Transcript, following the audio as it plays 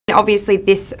Obviously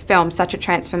this film's such a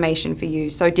transformation for you,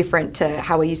 so different to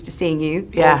how we're used to seeing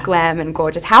you, all glam and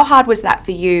gorgeous. How hard was that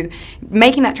for you,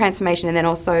 making that transformation and then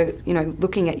also, you know,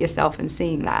 looking at yourself and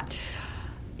seeing that?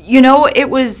 You know, it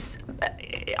was,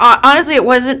 honestly, it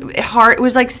wasn't hard. It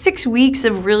was like 6 weeks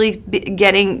of really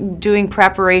doing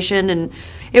preparation, and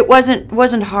it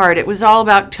wasn't hard. It was all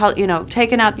about, you know,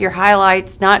 taking out your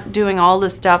highlights, not doing all the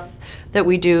stuff that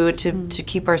we do to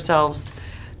keep ourselves,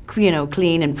 you know,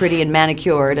 clean and pretty and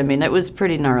manicured. I mean, it was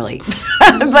pretty gnarly.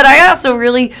 But I also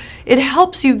really, it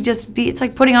helps you just be, it's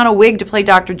like putting on a wig to play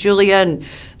Dr. Julia and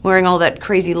wearing all that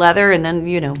crazy leather, and then,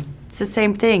 you know, it's the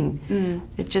same thing.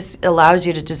 It just allows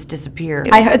you to just disappear.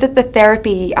 I heard that the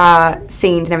therapy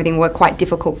scenes and everything were quite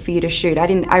difficult for you to shoot.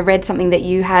 I read something that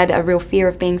you had a real fear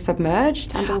of being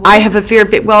submerged underwater. I have a fear,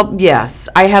 well, yes.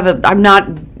 I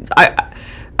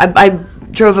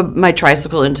drove my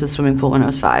tricycle into the swimming pool when I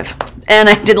was 5, and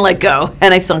I didn't let go,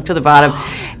 and I sunk to the bottom.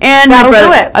 And That'll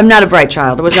do it. I'm not a bright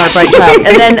child. I was not a bright child.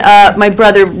 And then my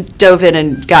brother dove in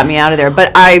and got me out of there.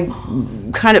 But I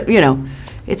kind of, you know,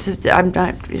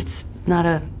 it's not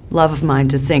a love of mine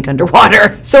to sink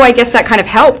underwater. So I guess that kind of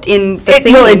helped in the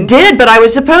scenes. Well, it did, but I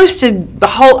was supposed to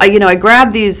you know, I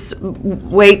grabbed these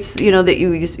weights, you know, that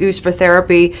you use for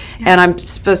therapy, and I'm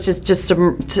supposed to just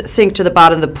sink to the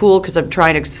bottom of the pool because I'm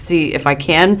trying to see if I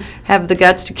can have the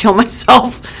guts to kill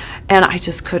myself. And I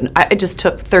just couldn't. It just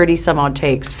took 30 some odd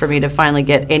takes for me to finally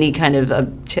get any kind of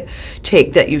a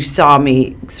take that you saw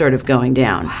me sort of going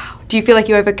down. Wow. Do you feel like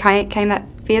you overcame that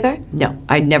fear though? No,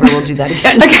 I never will do that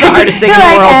again. It's the hardest thing in the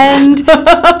world.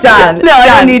 And done. No, I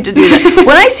don't need to do that.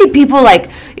 When I see people like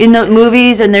in the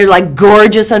movies and they're like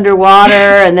gorgeous underwater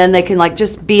and then they can like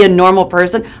just be a normal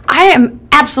person, I am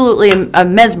absolutely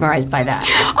mesmerized by that.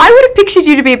 I would have pictured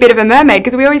you to be a bit of a mermaid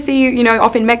because we always see you, you know,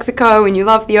 off in Mexico and you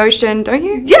love the ocean, don't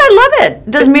you? Yeah, I love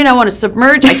it. Doesn't mean I want to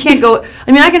submerge. I can't go.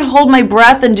 I mean, I can hold my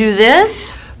breath and do this.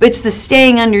 But it's the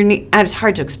staying underneath. It's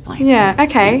hard to explain. Yeah,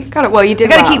 okay. Got it. Well, you did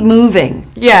got to keep moving.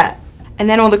 Yeah. And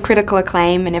then all the critical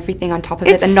acclaim and everything on top of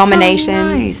it, the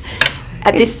nominations. So nice.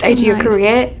 At this stage of your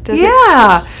career, does it?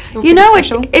 Yeah. You know,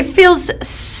 it feels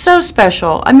so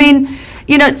special. I mean,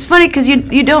 you know, it's funny because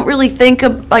you don't really think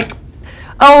of, like,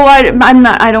 oh,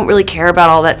 I don't really care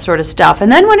about all that sort of stuff.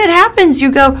 And then when it happens,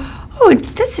 you go, oh,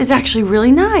 this is actually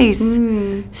really nice.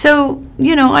 So,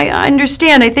 you know, I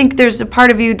understand. I think there's a part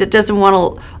of you that doesn't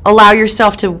want to allow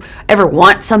yourself to ever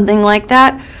want something like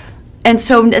that. And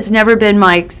so it's never been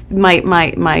my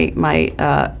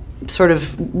sort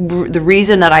of the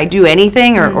reason that I do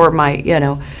anything or my, you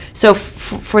know. So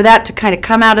for that to kind of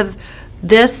come out of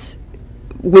this,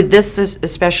 with this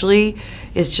especially,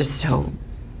 is just so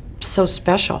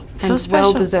special. So special.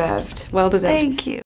 Well deserved. Well deserved. Thank you.